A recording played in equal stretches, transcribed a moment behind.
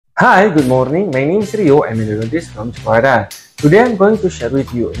Hi, good morning. My name is Rio. I'm an endodontist from Jakarta. Today I'm going to share with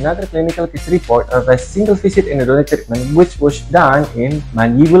you another clinical case report of a single visit endodontic treatment which was done in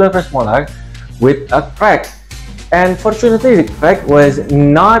mandibular first molar with a crack. And fortunately, the crack was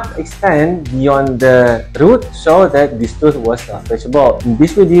not extend beyond the root so that this tooth was salvageable. In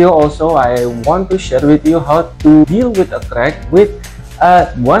this video also, I want to share with you how to deal with a crack with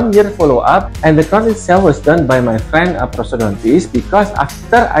a 1-year follow-up, and the crown itself was done by my friend, a prosthodontist, because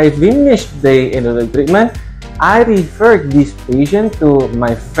after I finished the endodontic treatment, I referred this patient to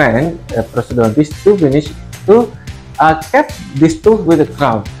my friend, a prosthodontist, to finish to kept this tooth with a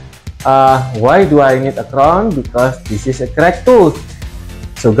crown. Why do I need a crown? Because this is a cracked tooth.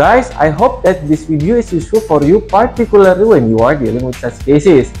 So guys, I hope that this video is useful for you, particularly when you are dealing with such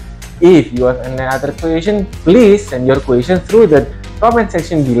cases. If you have any other question, please send your question through the comment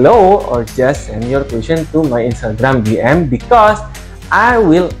section below or just send your question to my Instagram DM because I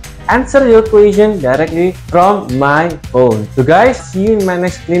will answer your question directly from my phone. So guys, see you in my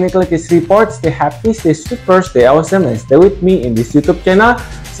next clinical case report. Stay happy, stay super, stay awesome, and stay with me in this YouTube channel.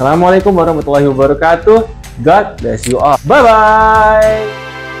 Assalamualaikum warahmatullahi wabarakatuh. God bless you all. Bye bye.